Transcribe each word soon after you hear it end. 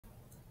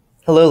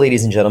Hello,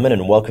 ladies and gentlemen,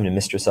 and welcome to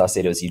Mr.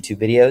 Saucedo's YouTube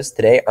videos.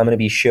 Today, I'm going to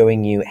be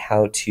showing you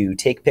how to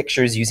take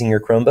pictures using your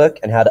Chromebook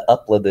and how to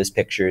upload those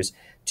pictures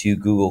to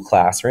Google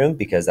Classroom,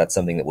 because that's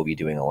something that we'll be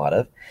doing a lot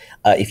of.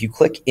 If you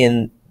click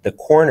in the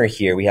corner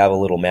here, we have a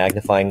little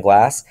magnifying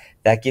glass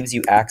that gives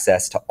you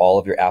access to all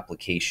of your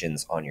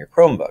applications on your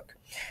Chromebook.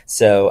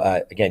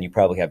 So again, you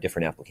probably have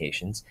different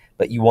applications,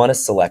 but you want to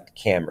select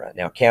camera.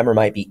 Now, camera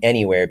might be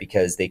anywhere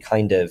because they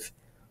kind of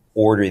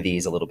order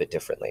these a little bit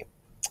differently.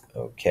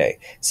 Okay,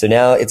 so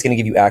now it's going to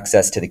give you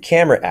access to the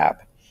camera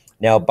app.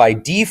 Now, by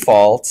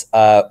default,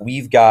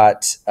 we've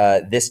got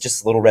this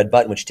just little red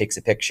button, which takes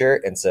a picture.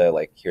 And so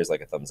here's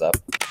like a thumbs up.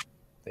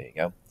 There you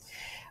go.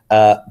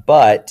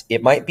 But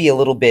it might be a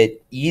little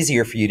bit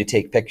easier for you to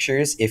take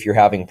pictures if you're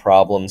having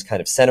problems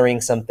kind of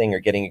centering something or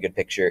getting a good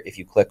picture if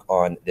you click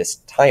on this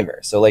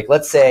timer. So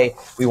let's say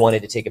we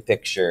wanted to take a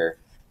picture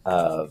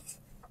of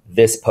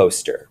this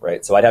poster,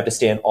 right? So I'd have to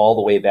stand all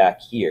the way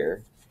back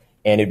here.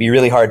 And it'd be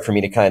really hard for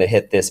me to kind of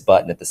hit this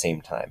button at the same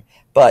time.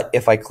 But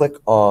if I click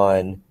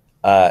on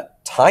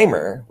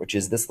timer, which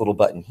is this little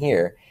button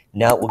here,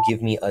 now it will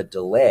give me a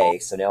delay.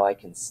 So now I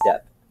can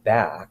step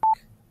back.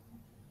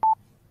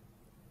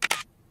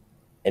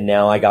 And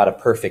now I got a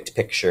perfect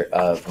picture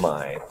of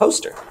my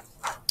poster.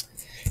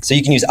 So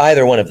you can use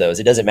either one of those.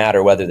 It doesn't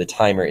matter whether the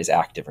timer is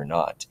active or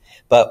not.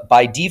 But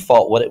by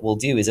default, what it will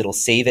do is it'll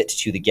save it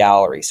to the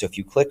gallery. So if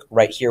you click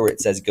right here where it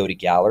says go to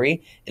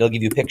gallery, it'll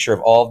give you a picture of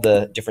all of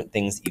the different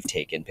things that you've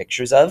taken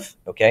pictures of,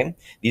 okay?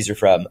 These are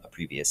from a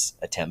previous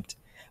attempt.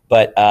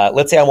 But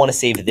let's say I want to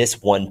save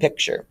this one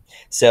picture.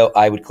 So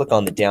I would click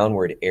on the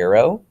downward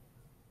arrow,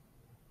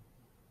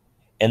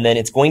 and then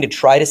it's going to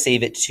try to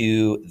save it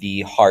to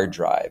the hard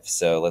drive.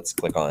 So let's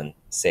click on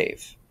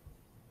save.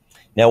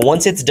 Now,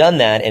 once it's done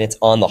that and it's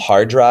on the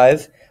hard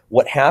drive,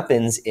 what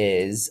happens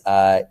is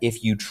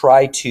if you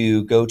try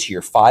to go to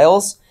your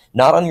files,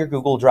 not on your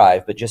Google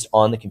Drive, but just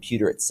on the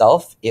computer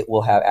itself, it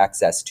will have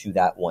access to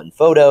that one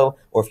photo,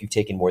 or if you've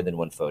taken more than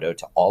one photo,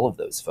 to all of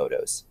those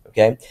photos,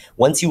 okay?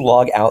 Once you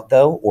log out,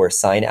 though, or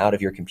sign out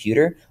of your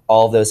computer,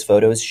 all of those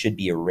photos should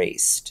be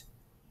erased.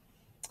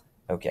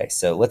 Okay,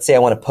 so let's say I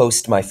want to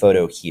post my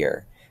photo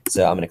here.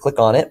 So I'm going to click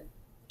on it,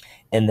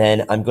 and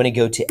then I'm going to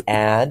go to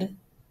Add,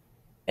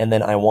 and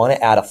then I want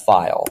to add a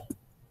file.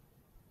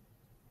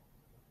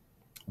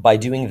 By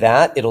doing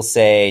that, it'll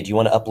say, do you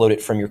want to upload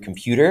it from your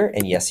computer?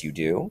 And yes, you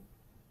do.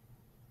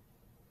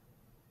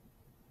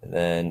 And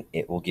then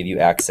it will give you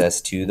access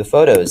to the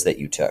photos that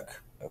you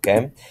took,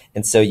 okay?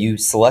 And so you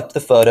select the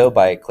photo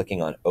by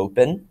clicking on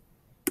Open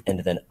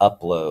and then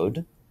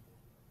Upload.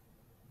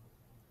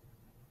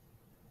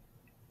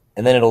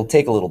 And then it'll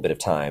take a little bit of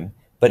time,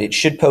 but it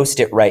should post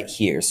it right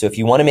here. So if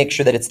you want to make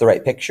sure that it's the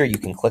right picture, you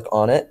can click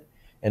on it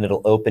and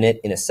it'll open it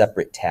in a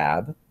separate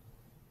tab.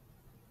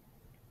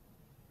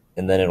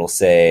 And then it'll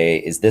say,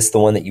 is this the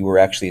one that you were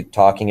actually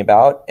talking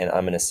about? And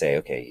I'm going to say,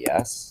 okay,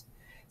 yes.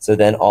 So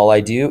then all I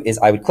do is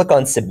I would click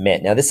on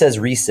submit. Now this says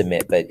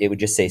resubmit, but it would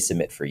just say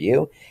submit for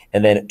you.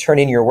 And then turn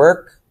in your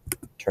work,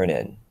 turn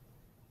in.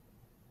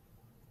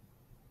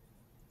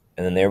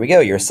 And then there we go.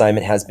 Your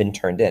assignment has been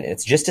turned in.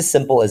 It's just as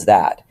simple as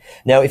that.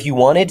 Now, if you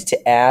wanted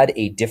to add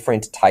a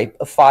different type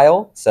of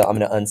file, so I'm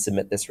going to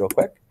unsubmit this real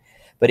quick.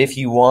 But if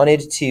you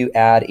wanted to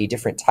add a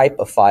different type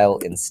of file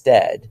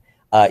instead,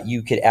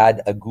 you could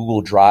add a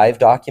Google Drive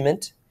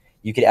document.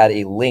 You could add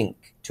a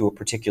link to a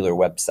particular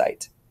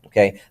website,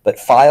 okay? But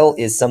file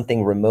is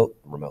something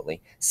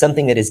remotely,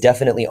 something that is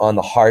definitely on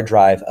the hard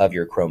drive of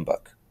your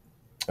Chromebook,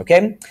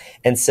 okay?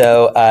 And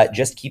so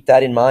just keep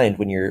that in mind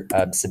when you're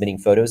submitting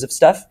photos of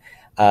stuff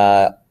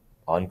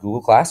on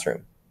Google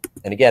Classroom.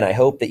 And again, I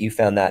hope that you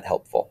found that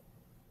helpful.